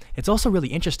it's also really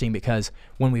interesting because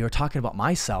when we were talking about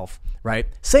myself, right?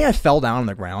 Say I fell down on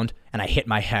the ground and I hit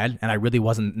my head and I really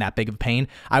wasn't that big of pain.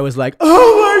 I was like, oh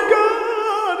my God,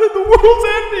 the world's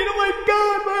ending. Oh my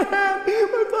God, my head,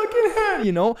 my fucking head.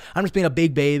 You know, I'm just being a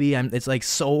big baby. It's like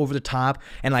so over the top,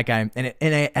 and like I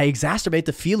exacerbate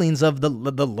the feelings of the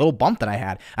little bump that I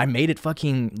had. I made it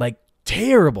fucking like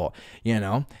terrible, you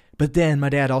know. But then my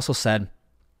dad also said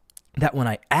that when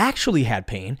I actually had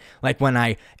pain, like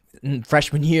when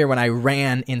freshman year when I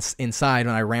ran inside,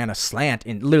 when I ran a slant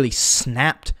and literally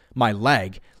snapped my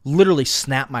leg.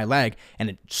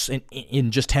 And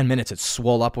in just 10 minutes it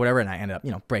swelled up or whatever, and I ended up,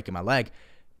 you know, breaking my leg.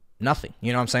 Nothing,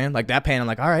 you know what I'm saying? Like that pain, I'm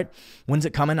like, all right, when's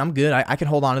it coming? I'm good. I can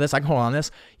hold on to this. I can hold on to this,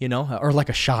 you know? Or like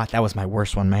a shot. That was my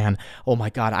worst one, man. Oh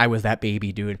my God, I was that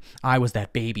baby, dude. I was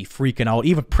that baby freaking out,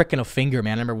 even pricking a finger,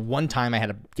 man. I remember one time I had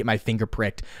to get my finger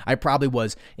pricked. I probably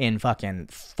was in fucking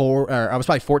I was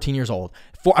probably 14 years old.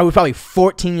 I was probably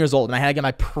 14 years old, and I had to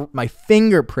get my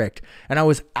finger pricked, and I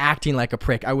was acting like a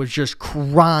prick. I was just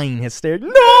crying hysterically.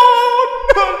 No.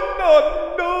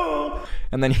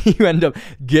 And then you end up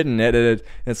getting it, and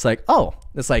it's like, oh,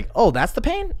 that's the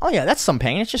pain? Oh, yeah, that's some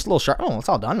pain. It's just a little sharp. Oh, it's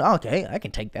all done. Okay, I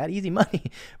can take that. Easy money.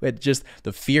 But just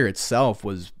the fear itself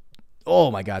was,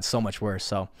 oh, my God, so much worse.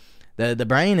 So the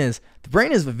brain is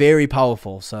very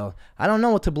powerful. So I don't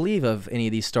know what to believe of any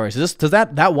of these stories. Does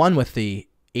that one with the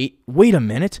 8... Wait a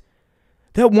minute.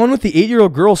 That one with the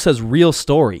 8-year-old girl says real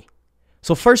story.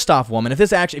 So first off, woman, if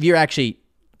you're actually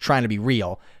trying to be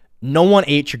real, no one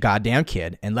ate your goddamn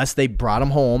kid unless they brought him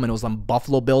home and it was some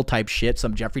Buffalo Bill type shit,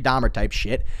 some Jeffrey Dahmer type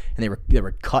shit, and they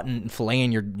were cutting and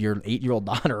filleting your 8-year-old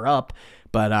daughter up.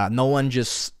 But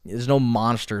there's no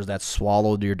monsters that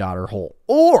swallowed your daughter whole.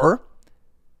 Or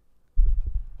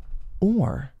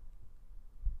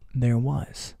there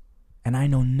was, and I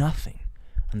know nothing.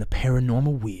 And the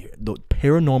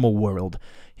paranormal world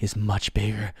is much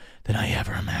bigger than I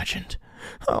ever imagined.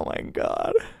 Oh my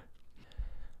God.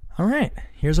 All right,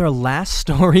 here's our last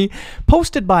story,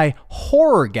 posted by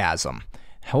Horrorgasm.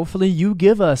 Hopefully you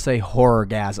give us a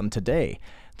horrorgasm today.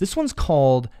 This one's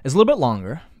called, it's a little bit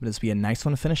longer, but this will be a nice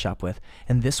one to finish up with.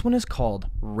 And this one is called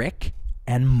Rick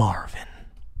and Marvin.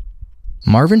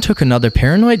 Marvin took another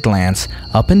paranoid glance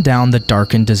up and down the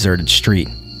darkened, deserted street,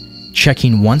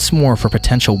 checking once more for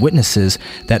potential witnesses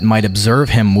that might observe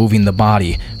him moving the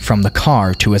body from the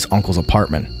car to his uncle's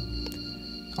apartment.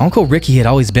 Uncle Ricky had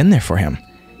always been there for him,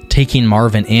 taking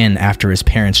Marvin in after his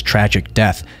parents' tragic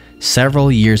death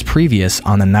several years previous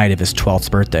on the night of his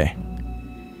 12th birthday.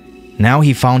 Now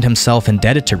he found himself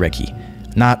indebted to Ricky,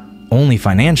 not only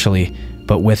financially,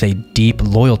 but with a deep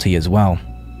loyalty as well.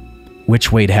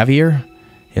 Which weighed heavier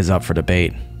is up for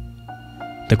debate.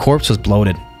 The corpse was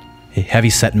bloated, a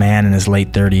heavy-set man in his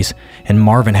late 30s, and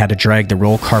Marvin had to drag the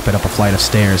roll carpet up a flight of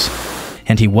stairs,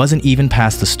 and he wasn't even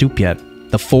past the stoop yet.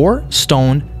 The 4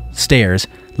 stone stairs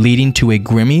leading to a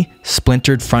grimy,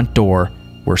 splintered front door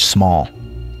were small.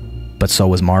 But so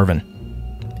was Marvin.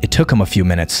 It took him a few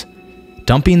minutes,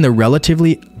 dumping the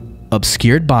relatively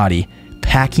obscured body,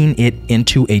 packing it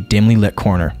into a dimly lit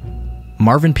corner.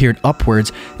 Marvin peered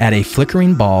upwards at a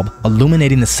flickering bulb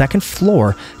illuminating the second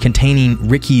floor containing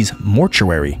Ricky's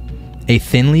mortuary, a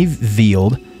thinly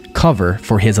veiled cover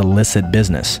for his illicit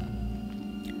business.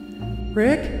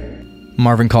 Rick?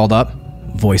 Marvin called up,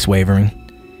 voice wavering.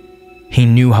 He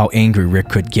knew how angry Rick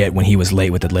could get when he was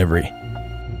late with delivery.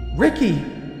 Ricky,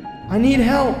 I need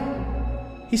help.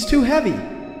 He's too heavy.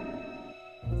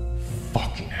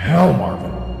 Fucking hell,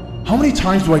 Marvin. How many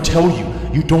times do I tell you,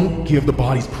 you don't give the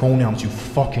bodies pronouns, you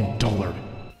fucking dullard?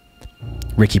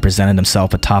 Ricky presented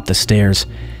himself atop the stairs,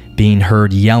 being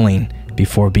heard yelling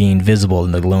before being visible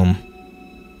in the gloom.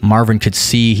 Marvin could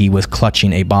see he was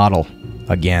clutching a bottle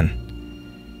again.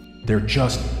 They're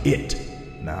just it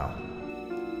now.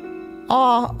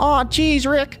 Aw, geez,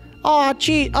 Rick. Aw,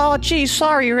 geez,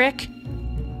 sorry, Rick.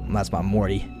 That's my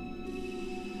Morty.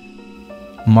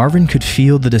 Marvin could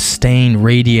feel the disdain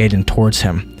radiating towards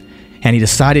him, and he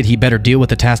decided he better deal with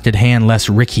the task at hand lest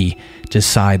Ricky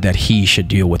decide that he should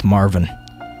deal with Marvin.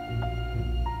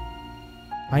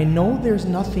 I know there's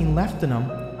nothing left in them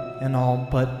and all,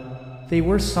 but they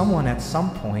were someone at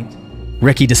some point.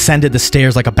 Ricky descended the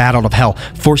stairs like a bat out of hell,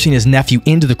 forcing his nephew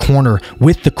into the corner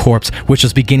with the corpse, which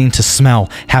was beginning to smell,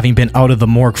 having been out of the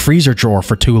morgue freezer drawer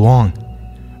for too long.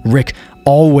 Rick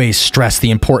always stressed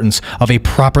the importance of a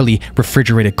properly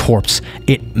refrigerated corpse.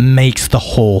 It makes the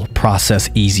whole process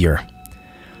easier.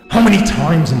 How many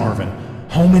times, Marvin?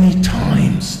 How many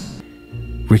times?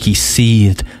 Ricky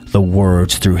seethed the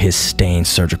words through his stained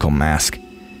surgical mask,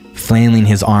 flailing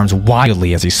his arms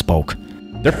wildly as he spoke.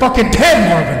 They're fucking dead,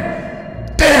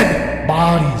 Marvin! Dead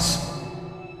bodies!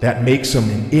 That makes them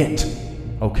an it,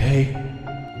 okay?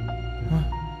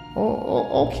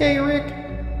 Okay, Rick.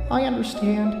 I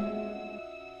understand.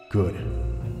 Good.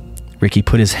 Ricky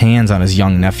put his hands on his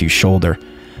young nephew's shoulder,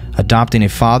 adopting a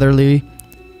fatherly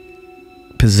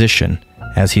position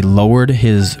as he lowered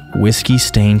his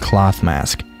whiskey-stained cloth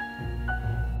mask.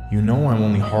 You know I'm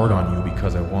only hard on you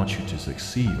because I want you to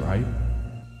succeed, right?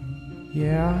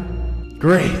 Yeah.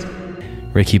 Great.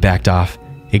 Ricky backed off,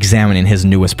 examining his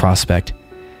newest prospect.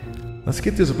 Let's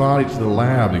get this body to the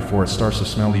lab before it starts to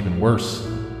smell even worse.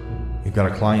 We've got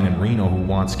a client in Reno who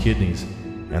wants kidneys,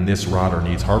 and this rotter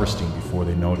needs harvesting before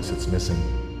they notice it's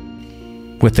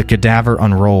missing. With the cadaver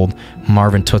unrolled,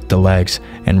 Marvin took the legs,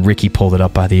 and Ricky pulled it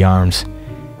up by the arms,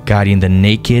 guiding the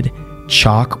naked,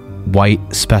 chalk-white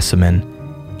specimen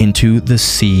into the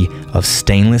sea of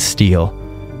stainless steel,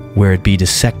 where it be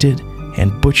dissected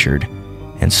and butchered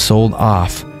and sold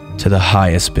off to the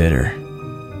highest bidder.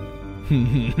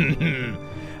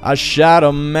 I shot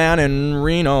a man in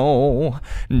Reno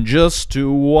just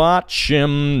to watch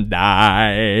him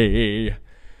die.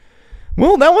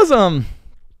 Well, that was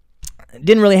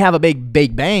didn't really have a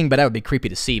big bang, but that would be creepy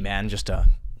to see, man. Just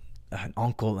an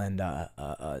uncle and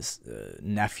a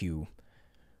nephew,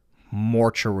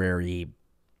 mortuary,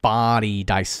 body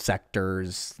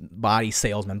dissectors, body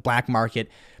salesmen, black market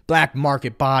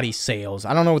body sales.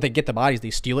 I don't know what they get the bodies. They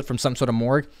steal it from some sort of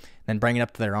morgue, then bring it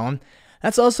up to their own.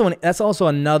 That's also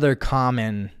another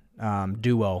common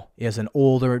duo, is an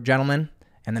older gentleman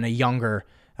and then a younger,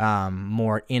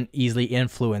 more easily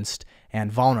influenced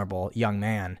and vulnerable young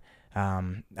man. I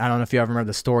don't know if you ever remember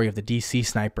the story of the DC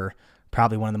sniper,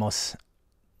 probably one of the most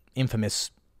infamous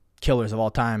killers of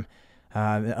all time.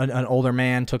 An older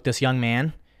man took this young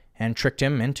man and tricked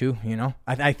him into,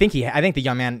 I think the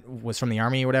young man was from the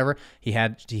army or whatever. He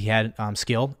had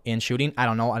skill in shooting. I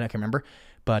don't know. I don't remember,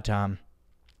 but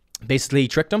basically he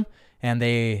tricked him, and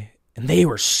they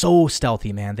were so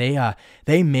stealthy, man.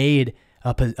 They made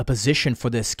a position for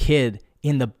this kid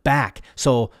in the back.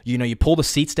 So, you pull the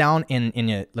seats down in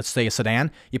a, let's say a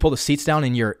sedan, you pull the seats down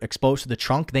and you're exposed to the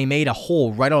trunk. They made a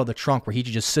hole right out of the trunk where he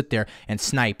could just sit there and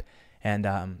snipe. And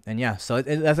yeah, so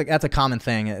that's a common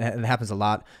thing. It happens a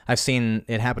lot. I've seen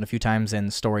it happen a few times in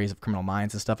stories of Criminal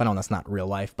Minds and stuff. I know that's not real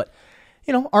life, but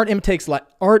art imitates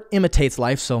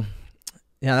life. So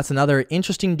yeah, that's another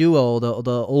interesting duo.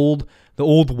 The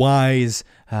old wise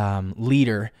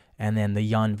leader, and then the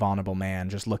young vulnerable man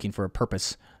just looking for a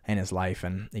purpose in his life,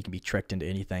 and he can be tricked into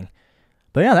anything.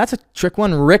 But yeah, that's a trick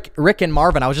one. Rick and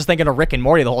Marvin. I was just thinking of Rick and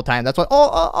Morty the whole time. That's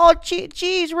what.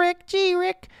 Geez, Rick.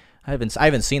 I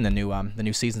haven't seen the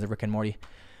new seasons of Rick and Morty.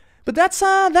 But that's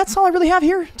all I really have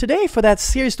here today for that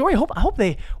series story. I hope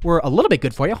they were a little bit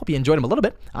good for you. I hope you enjoyed them a little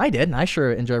bit. I did. I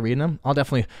sure enjoy reading them. I'll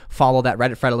definitely follow that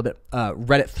Reddit thread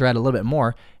a little bit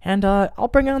more, and I'll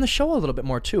bring it on the show a little bit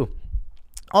more too.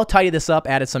 I'll tidy this up,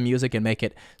 added some music, and make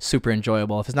it super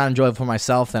enjoyable. If it's not enjoyable for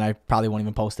myself, then I probably won't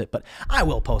even post it, but I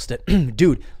will post it.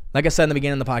 Dude, like I said in the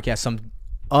beginning of the podcast, some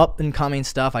up and coming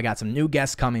stuff. I got some new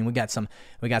guests coming. We got some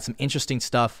interesting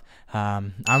stuff.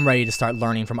 I'm ready to start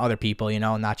learning from other people, and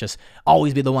not just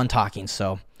always be the one talking.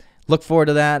 So look forward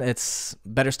to that.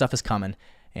 Better stuff is coming,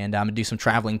 and I'm gonna do some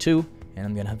traveling too. and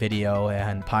I'm going to video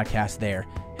and podcast there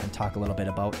and talk a little bit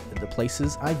about the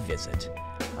places I visit.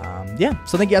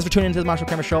 So thank you guys for tuning into the Marshal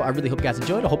Kramer Show. I really hope you guys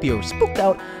enjoyed. I hope you were spooked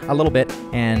out a little bit,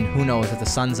 and who knows if the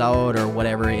sun's out or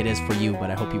whatever it is for you, but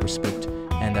I hope you were spooked.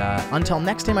 And until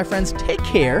next time, my friends, take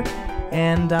care,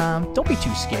 and don't be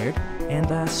too scared,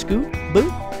 and scoot,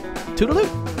 boo,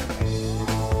 toodaloo.